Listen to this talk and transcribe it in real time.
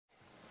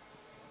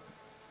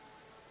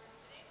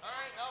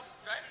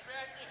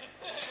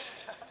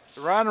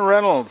Ron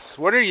Reynolds,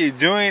 what are you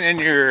doing in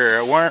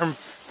your warm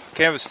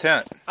canvas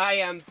tent? I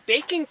am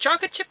baking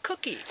chocolate chip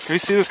cookies. Can we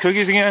see those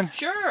cookies again?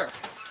 Sure.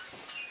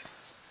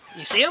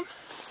 You see them?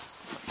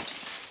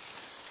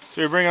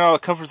 So you're bringing all the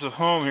comforts of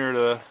home here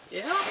to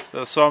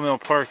the Sawmill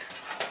Park.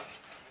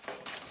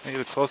 Let me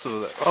get a close-up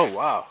of that. Oh,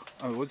 wow.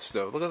 On the wood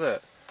stove. Look at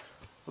that.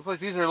 Look like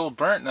these are a little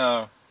burnt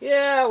now.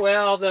 Yeah,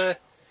 well,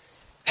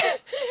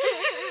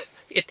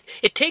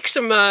 it takes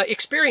some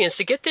experience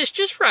to get this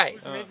just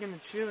right. Making the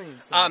chili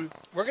and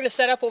stuff. We're going to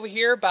set up over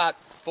here about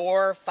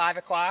 4 or 5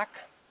 o'clock.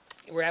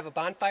 We're going to have a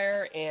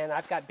bonfire, and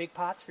I've got big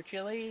pots for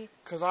chili.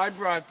 Because I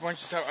brought a bunch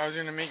of stuff. I was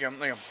going to make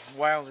like a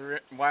wild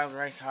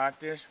rice hot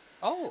dish.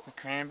 Oh. With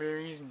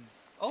cranberries and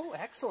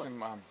excellent.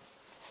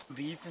 some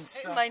beef and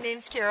stuff. My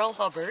name's Carol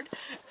Hubbard.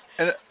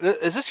 And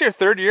is this your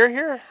third year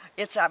here?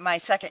 It's my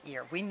second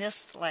year. We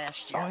missed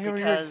last year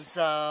because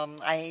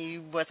I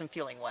wasn't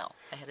feeling well.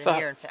 I had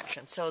an ear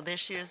infection. So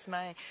this year's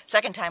my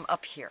second time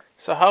up here.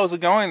 So how is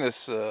it going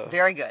this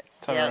Very good.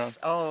 Yes.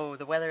 around? Oh,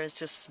 the weather is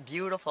just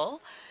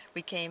beautiful.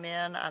 We came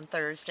in on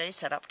Thursday,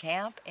 set up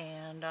camp,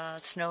 and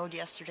it snowed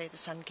yesterday. The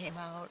sun came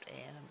out,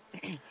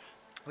 and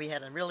we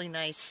had a really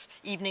nice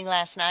evening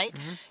last night.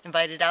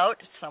 Invited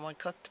out. Someone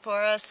cooked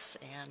for us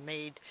and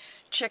made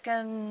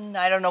chicken.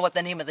 I don't know what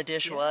the name of the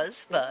dish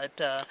was,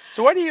 but...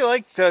 So why do you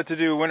like to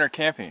do winter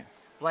camping?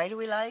 Why do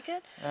we like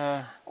it?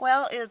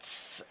 Well,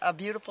 it's a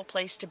beautiful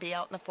place to be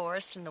out in the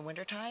forest in the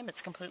wintertime.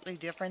 It's completely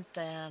different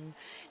than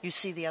you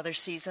see the other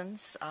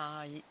seasons.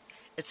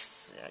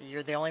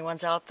 You're the only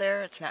ones out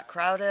there. It's not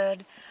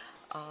crowded.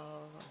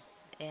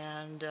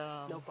 And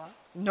no bugs?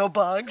 No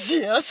bugs,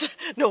 yes.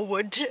 No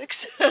wood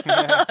ticks.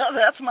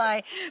 That's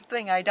my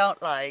thing I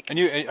don't like. And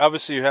you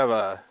obviously you have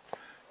a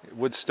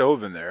wood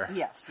stove in there.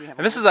 Yes, we have.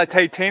 And this is a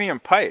titanium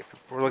pipe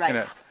we're looking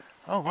at.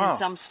 Oh, wow. And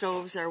some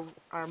stoves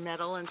are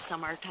metal and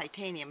some are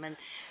titanium. And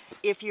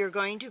if you're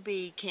going to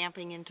be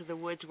camping into the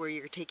woods where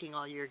you're taking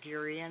all your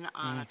gear in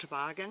on a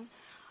toboggan,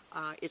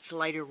 it's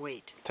lighter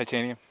weight.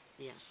 Titanium?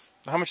 Yes.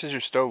 How much does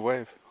your stove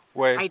weigh?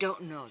 I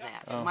don't know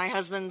that. Oh. My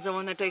husband's the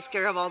one that takes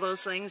care of all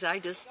those things. I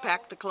just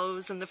pack the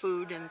clothes and the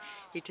food, and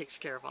he takes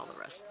care of all the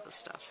rest of the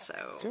stuff.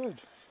 So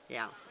good.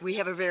 Yeah, we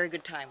have a very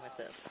good time with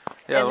this.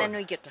 Yeah, and then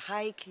we get to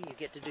hike. You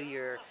get to do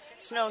your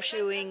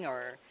snowshoeing,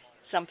 or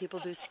some people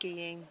do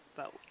skiing.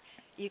 But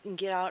you can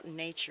get out in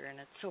nature, and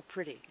it's so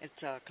pretty.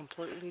 It's a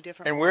completely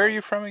different. And where are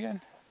you from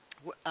again?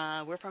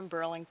 We're from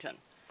Burlington.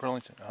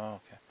 Burlington. Oh,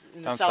 okay.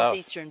 In the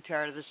southeastern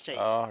part of the state.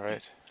 Oh,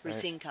 right.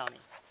 Racine County.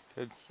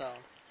 Good. So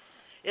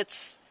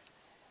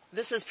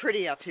this is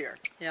pretty up here.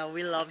 You know,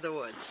 we love the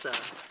woods. So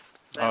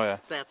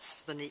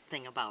that's the neat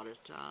thing about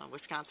it.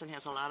 Wisconsin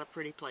has a lot of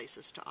pretty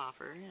places to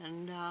offer,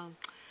 and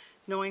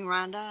knowing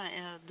Rhonda,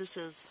 this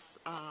is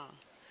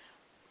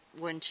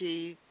when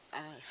she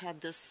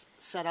had this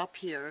set up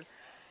here.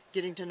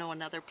 Getting to know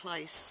another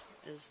place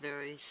is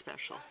very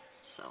special.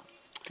 So.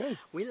 Good.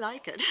 We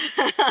like it.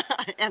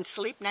 And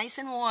sleep nice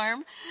and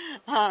warm.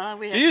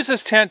 Do you use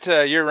this tent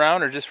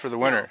year-round or just for the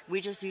winter? No,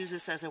 we just use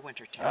this as a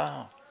winter tent.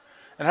 Oh.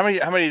 And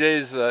how many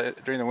days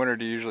during the winter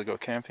do you usually go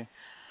camping?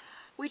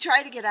 We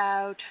try to get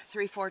out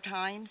 3-4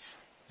 times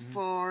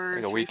for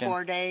like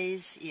 3-4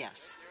 days.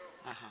 Yes.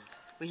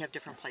 We have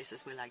different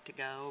places we like to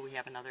go. We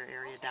have another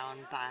area down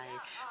by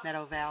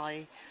Meadow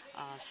Valley.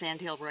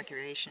 Sand Hill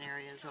Recreation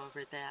area is over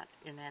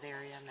in that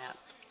area, and that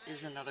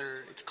is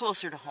another. It's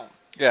closer to home.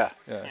 Yeah.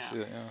 I see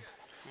that, yeah.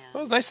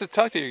 Well, it's nice to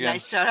talk to you again.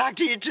 Nice to talk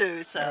to you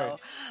too. So,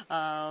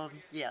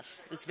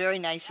 yes, it's very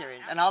nice here,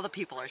 and all the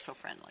people are so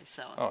friendly.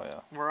 So,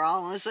 we're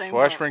all in the same.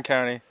 Washburn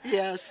County.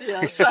 Yes.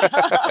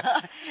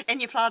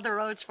 And you plowed the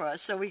roads for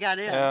us, so we got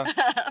in. Yeah.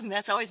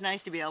 That's always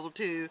nice to be able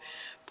to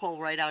pull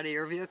right out of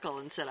your vehicle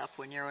and set up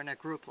when you're in a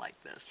group like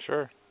this.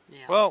 Sure.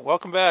 Yeah. Well,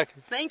 welcome back.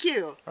 Thank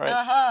you. All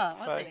right.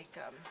 Bye.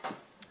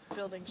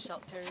 Building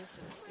shelters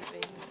and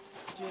sleeping,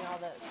 doing all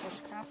that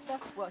bushcraft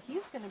stuff. Well,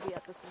 he's going to be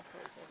at the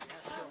symposium.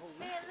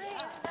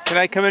 Can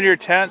I come into your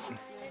tent?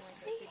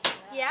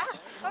 Yeah.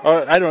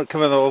 Oh, I don't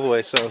come in all the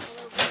way, so.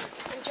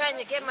 I'm trying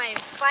to get my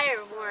fire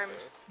warm.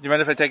 Do you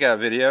mind if I take a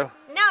video?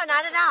 No,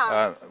 not at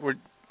all.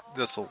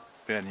 This will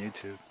be on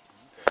YouTube.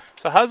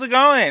 So how's it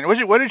going?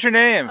 What is your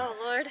name? Oh,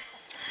 Lord.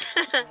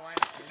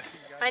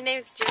 My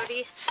name's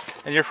Jody.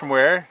 And you're from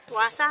where?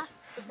 Wausau.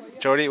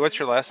 Jody, what's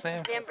your last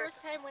name?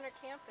 First time winter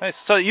camping. Nice.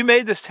 So you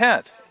made this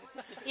tent?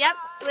 Yep,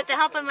 with the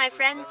help of my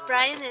friends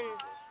Brian and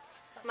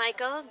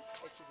Michael.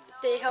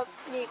 They helped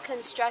me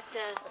construct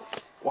the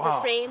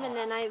frame, and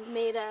then I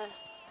made a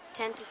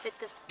tent to fit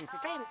the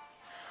frame.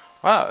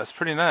 Wow, that's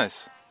pretty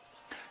nice.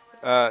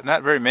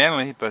 Not very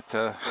manly, but...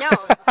 No,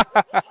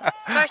 of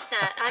course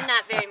not. I'm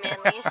not very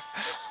manly.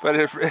 But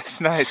it's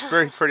nice,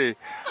 very pretty.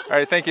 All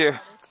right, thank you.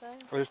 Oh,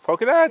 there's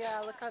polka dots? Yeah,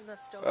 look on the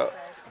stove side.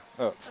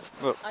 Oh,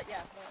 look.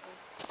 Yeah.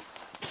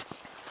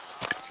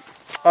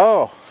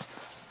 Oh.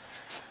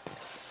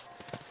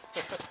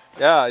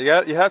 Yeah,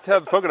 you have to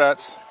have the polka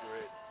dots.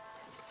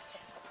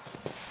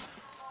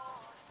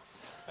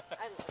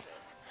 I love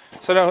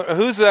it. So now,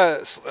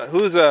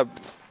 who's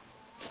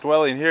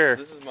dwelling here?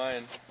 This is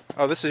mine.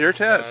 Oh, this is your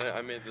tent? Yeah,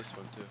 I made this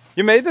one too.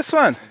 You made this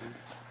one?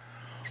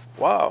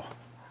 Wow.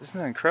 Isn't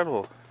that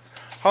incredible?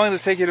 How long did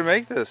it take you to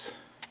make this?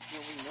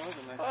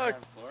 A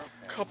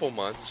couple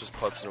months just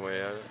putzing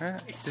away at it. Yeah.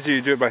 Did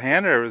you do it by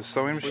hand or with a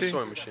sewing machine? With a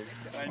sewing machine.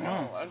 I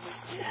know. I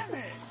was like, damn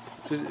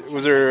it.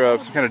 Was there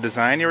some kind of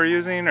design you were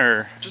using,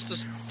 or just a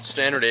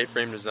standard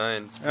A-frame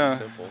design? It's pretty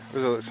simple.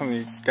 Was it something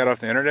you got off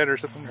the internet or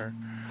something? Or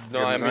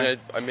no, I mean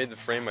I made the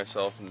frame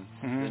myself and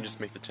then just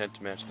make the tent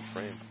to match the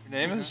frame. Your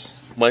name is?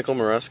 Michael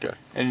Maresca.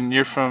 And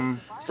you're from?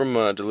 From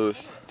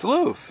Duluth.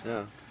 Duluth?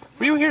 Yeah.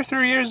 Were you here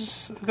 3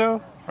 years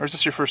ago? Or is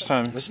this your first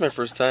time? This is my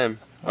first time.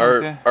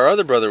 Oh, our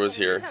other brother was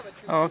here.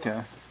 Oh,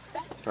 okay.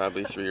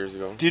 Probably 3 years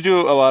ago. Do you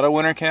do a lot of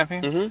winter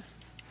camping?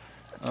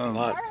 Mm-hmm. A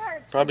lot.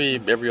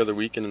 Probably every other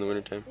weekend in the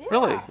wintertime.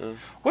 Really? Yeah.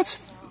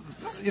 What's,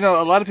 a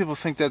lot of people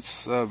think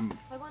that's a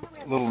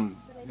little,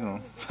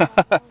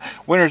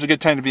 winter's a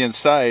good time to be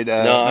inside,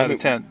 not a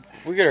tent.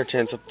 We get our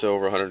tents up to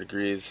over 100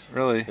 degrees.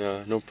 Really?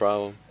 Yeah, no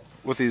problem.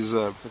 With these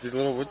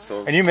little wood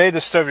stoves. And you made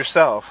this stove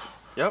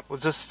yourself? Yep.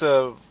 With just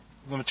the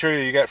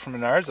material you got from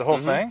Menards, the whole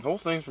thing? The whole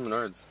thing's from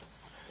Menards.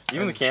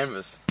 Even the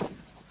canvas.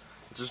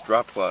 It's just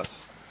drop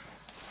cloths.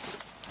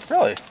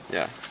 Really?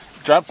 Yeah.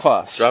 Drop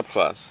cloths? Drop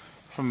cloths.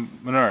 From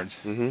Menards?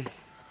 Mm-hmm.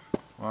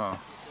 Wow.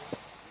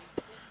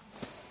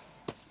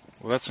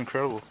 Well, that's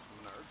incredible.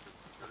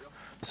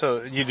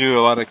 So you do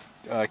a lot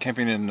of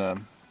camping in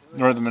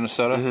northern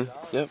Minnesota?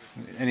 Mm-hmm. Yep.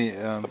 Any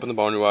up in the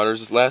Boundary Waters.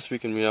 This last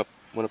weekend we went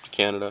up to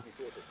Canada.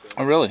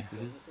 Oh, really?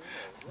 Mm-hmm.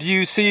 Do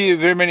you see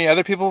very many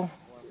other people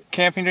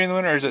camping during the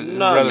winter, or is it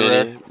not rather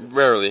many? rare?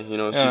 Rarely,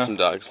 see some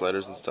dog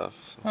sledders and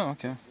stuff. So. Oh,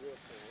 okay.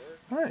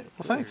 All right.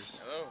 Well, thanks.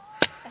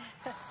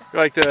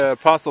 You're like the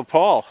Apostle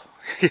Paul.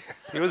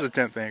 He was a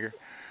tent maker.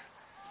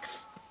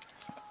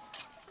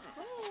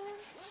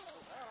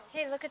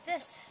 Hey, look at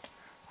this.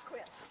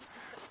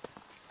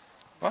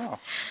 Wow.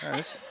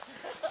 Nice.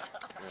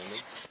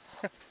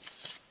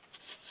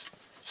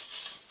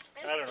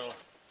 I don't know.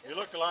 You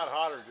look a lot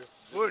hotter.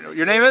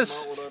 Your name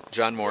is?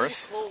 John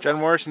Morris. John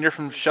Morris, and you're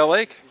from Shell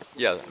Lake?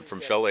 Yeah, I'm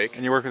from Shell Lake.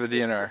 And you work with the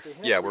DNR?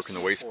 Yeah, I work in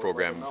the waste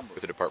program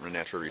with the Department of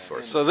Natural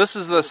Resources. So this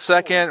is the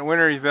second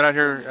winter you've been out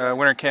here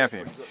winter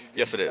camping?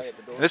 Yes, it is.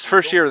 This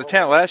first year with the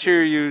tent. Last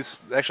year you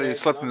actually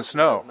slept in the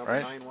snow,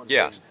 right?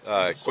 Yeah.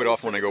 Quite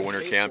often when I go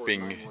winter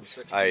camping,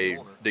 I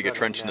dig a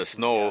trench in the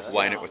snow,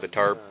 line it with a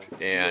tarp,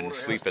 and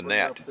sleep in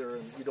that.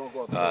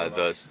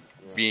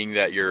 Being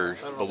that you're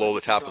below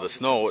the top of the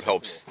snow, it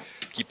helps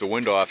keep the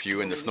wind off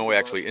you, and the snow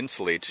actually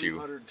insulates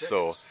you,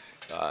 so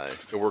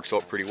it works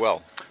out pretty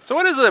well. So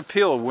what is the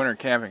appeal of winter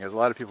camping? Because a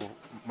lot of people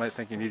might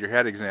think you need your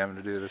head examined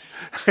to do this.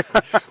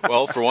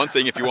 Well, for one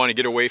thing, if you want to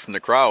get away from the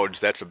crowds,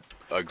 that's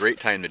a great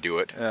time to do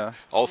it. Yeah.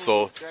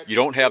 Also, you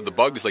don't have the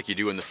bugs like you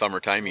do in the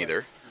summertime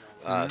either,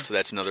 so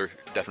that's another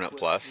definite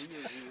plus.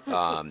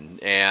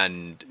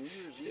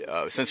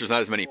 Since there's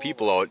not as many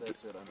people out,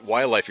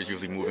 wildlife is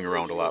usually moving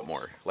around a lot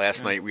more.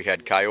 Last night we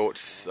had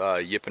coyotes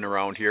yipping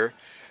around here.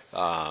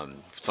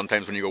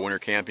 Sometimes when you go winter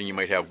camping, you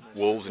might have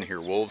wolves and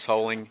hear wolves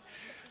howling.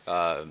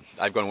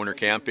 I've gone winter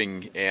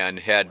camping and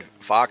had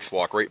fox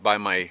walk right by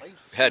my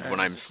head when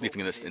I'm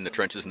sleeping in the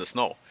trenches in the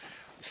snow.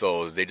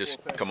 So they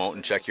just come out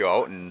and check you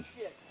out and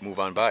move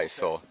on by.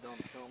 So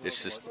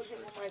it's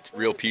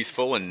real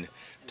peaceful, and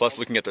plus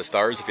looking at the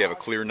stars, if you have a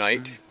clear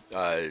night,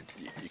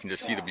 you can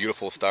just see the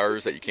beautiful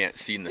stars that you can't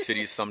see in the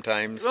cities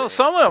sometimes. Well,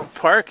 Sawmill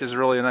Park is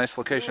really a nice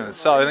location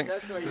itself. I think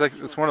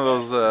it's one of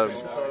those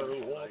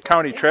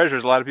county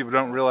treasures a lot of people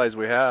don't realize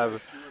we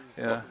have.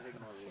 Yeah.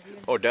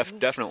 Oh,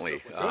 definitely.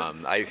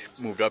 I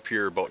moved up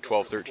here about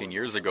 12, 13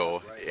 years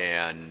ago,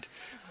 and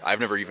I've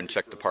never even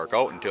checked the park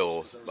out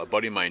until a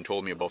buddy of mine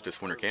told me about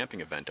this winter camping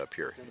event up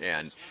here.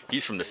 And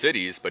he's from the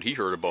cities, but he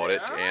heard about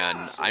it,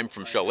 and I'm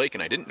from Shell Lake,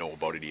 and I didn't know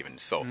about it even.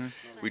 So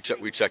we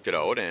checked it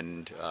out,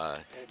 and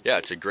yeah,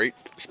 it's a great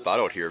spot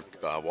out here.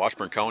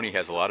 Washburn County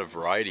has a lot of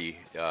variety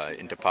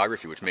in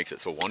topography, which makes it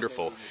so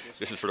wonderful.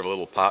 This is sort of a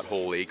little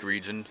pothole lake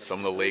region. Some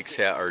of the lakes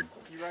are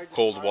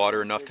cold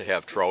water enough to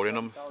have trout in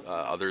them.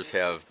 Others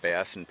have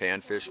bass and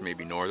panfish,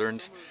 maybe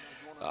northerns.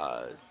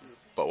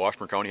 But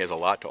Washburn County has a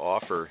lot to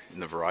offer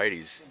in the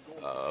varieties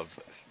of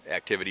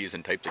activities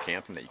and types of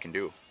camping that you can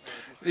do.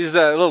 These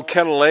little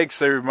kettle lakes,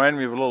 they remind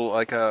me of a little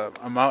like a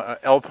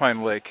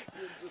alpine lake.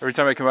 Every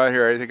time I come out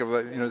here, I think of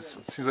it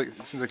seems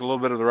like a little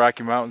bit of the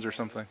Rocky Mountains or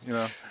something.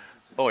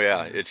 Oh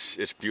yeah,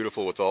 it's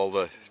beautiful with all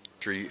the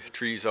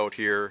trees out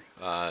here,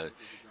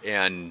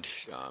 and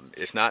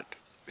it's not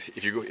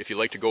if you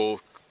like to go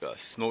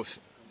snow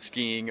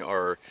skiing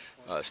or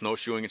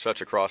snowshoeing and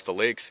such across the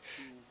lakes.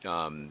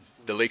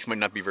 The lakes might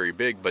not be very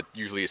big, but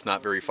usually it's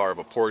not very far of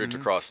a portage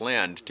across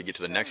land to get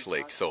to the next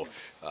lake. So,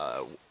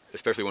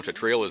 especially once a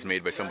trail is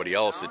made by somebody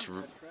else, it's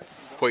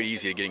quite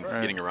easy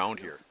getting around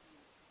here.